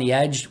 gets around the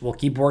edge, will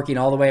keep working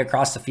all the way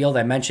across the field.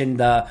 I mentioned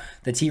the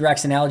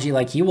T-Rex analogy,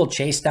 he will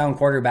chase down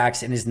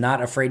quarterbacks and is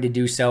not afraid to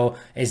do so,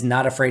 is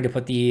not afraid to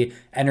put the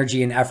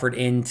energy and effort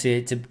in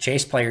to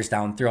chase players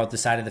down throughout the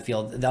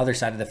other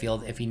side of the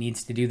field if he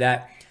needs to do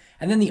that.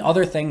 And then the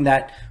other thing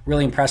that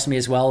really impressed me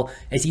as well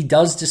is he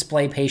does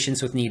display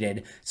patience with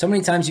needed. So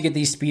many times you get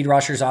these speed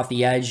rushers off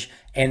the edge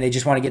and they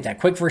just want to get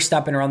that quick first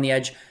step in around the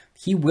edge.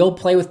 He will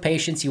play with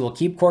patience. He will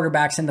keep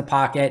quarterbacks in the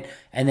pocket.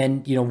 And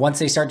then, once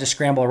they start to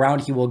scramble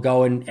around, he will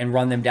go and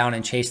run them down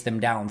and chase them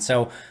down.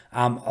 So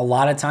a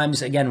lot of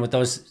times, again, with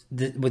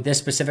this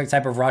specific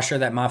type of rusher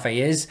that Mafe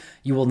is,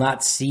 you will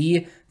not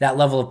see that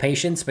level of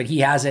patience, but he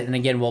has it. And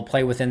again, will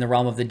play within the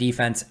realm of the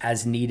defense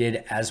as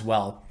needed as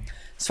well.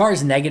 As far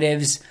as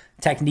negatives,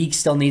 technique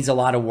still needs a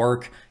lot of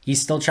work. He's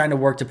still trying to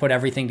work to put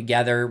everything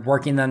together,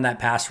 working on that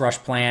pass rush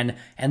plan,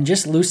 and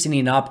just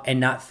loosening up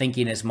and not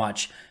thinking as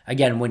much.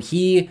 Again, when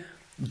he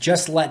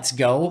just lets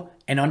go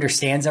and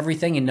understands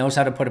everything and knows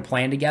how to put a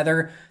plan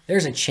together,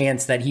 there's a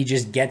chance that he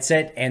just gets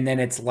it and then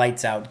it's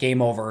lights out,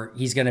 game over.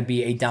 He's going to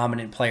be a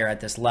dominant player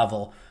at this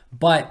level.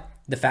 But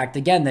the fact,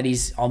 again, that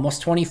he's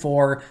almost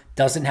 24,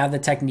 doesn't have the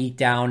technique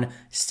down,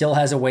 still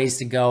has a ways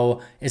to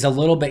go, is a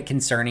little bit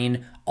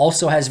concerning.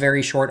 Also has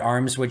very short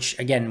arms, which,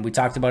 again, we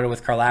talked about it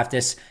with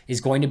Karlaftis, is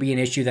going to be an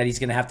issue that he's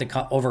going to have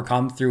to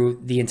overcome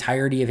through the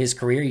entirety of his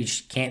career. He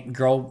just can't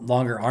grow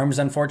longer arms,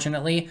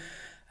 unfortunately.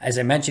 As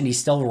I mentioned, he's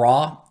still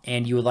raw,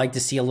 and you would like to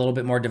see a little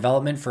bit more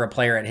development for a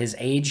player at his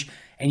age.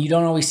 And you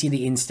don't always see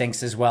the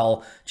instincts as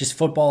well. Just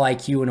football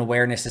IQ and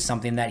awareness is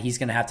something that he's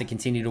going to have to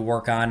continue to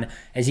work on.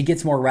 As he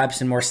gets more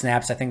reps and more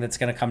snaps, I think that's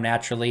going to come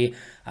naturally.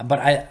 But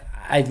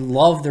I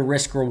love the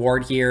risk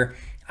reward here.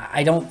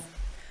 I don't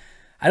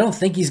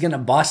think he's going to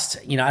bust.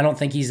 I don't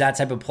think he's that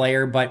type of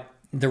player, but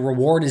the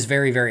reward is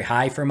very, very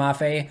high for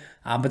Mafe.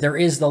 But there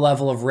is the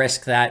level of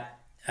risk that,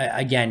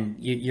 again,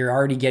 you're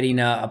already getting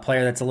a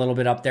player that's a little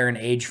bit up there in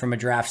age from a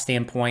draft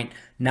standpoint,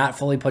 not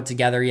fully put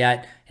together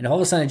yet. And all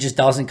of a sudden it just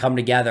doesn't come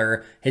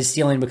together. His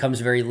ceiling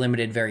becomes very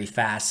limited very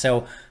fast.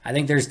 So I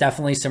think there's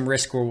definitely some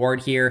risk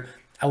reward here.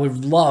 I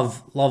would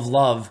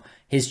love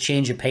his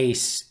change of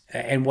pace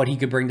and what he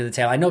could bring to the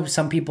table. I know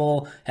some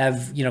people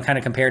have, kind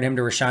of compared him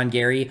to Rashawn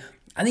Gary.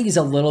 I think he's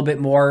a little bit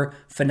more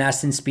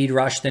finesse and speed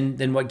rush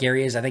than what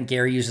Gary is. I think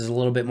Gary uses a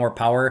little bit more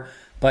power,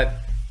 but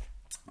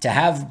to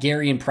have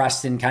Gary and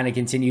Preston kind of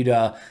continue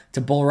to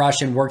bull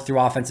rush and work through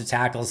offensive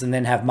tackles and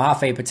then have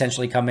Mafe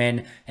potentially come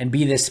in and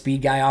be this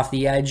speed guy off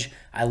the edge,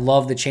 I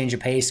love the change of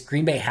pace.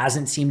 Green Bay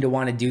hasn't seemed to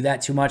want to do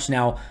that too much.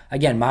 Now,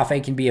 again,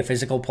 Mafe can be a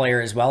physical player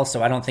as well,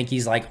 so I don't think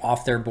he's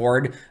off their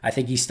board. I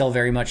think he still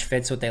very much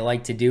fits what they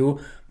like to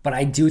do. But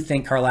I do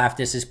think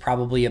Karlaftis is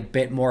probably a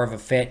bit more of a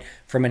fit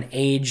from an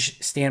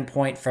age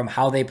standpoint, from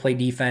how they play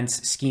defense,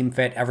 scheme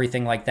fit,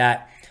 everything like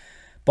that.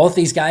 Both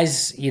these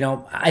guys,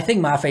 I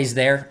think Mafe's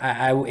there.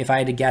 If I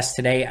had to guess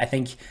today, I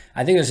think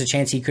there's a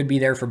chance he could be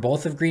there for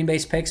both of Green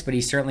Bay's picks, but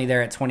he's certainly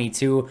there at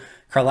 22.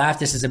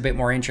 Karlaftis is a bit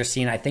more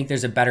interesting. I think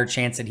there's a better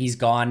chance that he's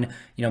gone,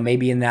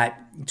 maybe in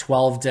that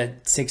 12 to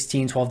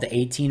 16, 12 to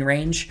 18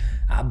 range.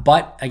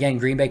 But again,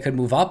 Green Bay could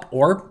move up,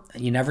 or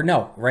you never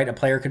know, right? A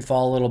player could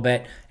fall a little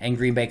bit, and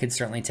Green Bay could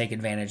certainly take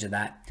advantage of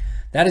that.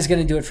 That is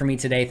going to do it for me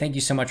today. Thank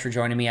you so much for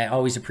joining me. I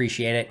always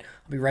appreciate it.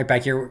 I'll be right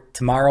back here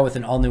tomorrow with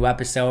an all-new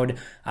episode.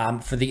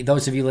 For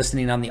those of you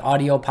listening on the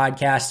audio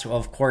podcast, we'll,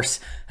 of course,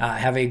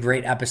 have a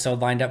great episode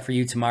lined up for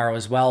you tomorrow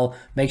as well.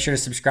 Make sure to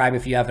subscribe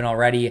if you haven't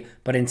already.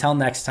 But until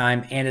next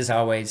time, and as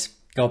always,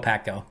 go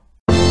Pack Go.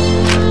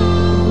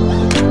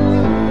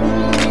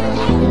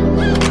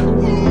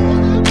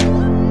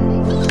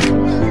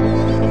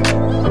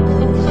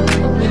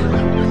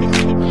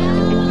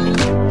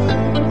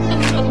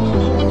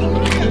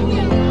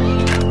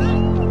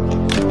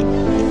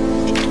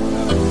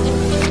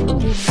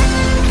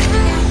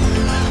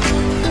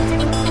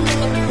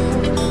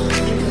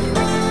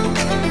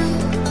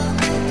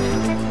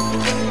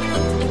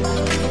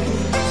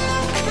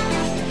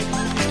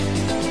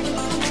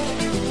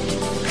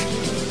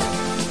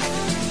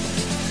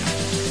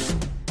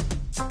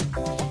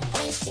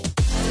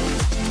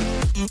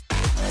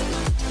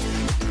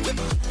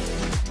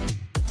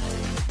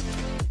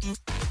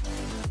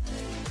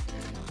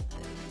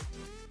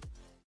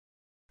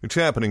 It's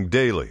happening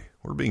daily.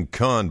 We're being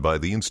conned by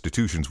the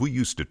institutions we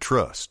used to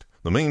trust.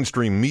 The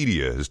mainstream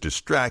media is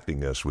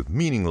distracting us with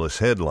meaningless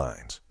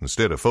headlines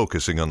instead of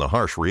focusing on the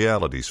harsh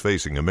realities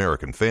facing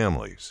American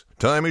families.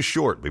 Time is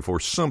short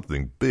before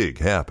something big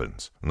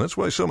happens, and that's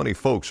why so many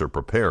folks are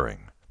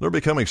preparing. They're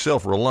becoming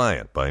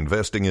self-reliant by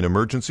investing in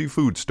emergency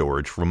food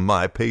storage from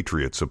My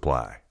Patriot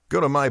Supply. Go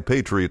to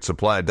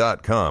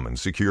MyPatriotSupply.com and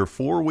secure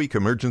 4-week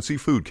emergency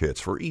food kits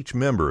for each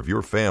member of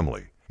your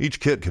family. Each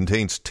kit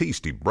contains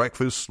tasty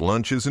breakfasts,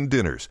 lunches, and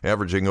dinners,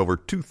 averaging over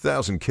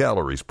 2,000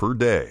 calories per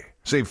day.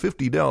 Save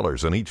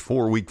 $50 on each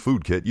 4-week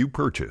food kit you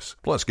purchase,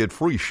 plus get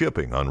free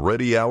shipping on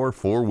Ready Hour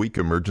 4-week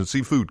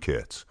emergency food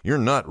kits. You're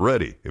not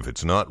ready if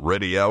it's not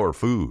Ready Hour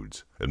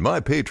foods. At My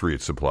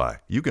Patriot Supply,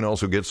 you can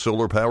also get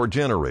solar power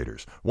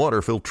generators,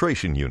 water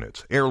filtration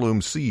units,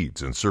 heirloom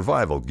seeds, and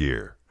survival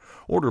gear.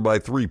 Order by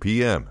 3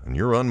 p.m. and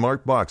your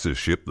unmarked boxes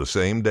ship the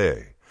same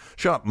day.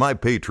 Shop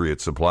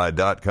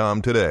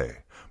MyPatriotSupply.com today.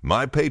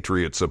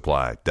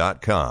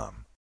 MyPatriotSupply.com.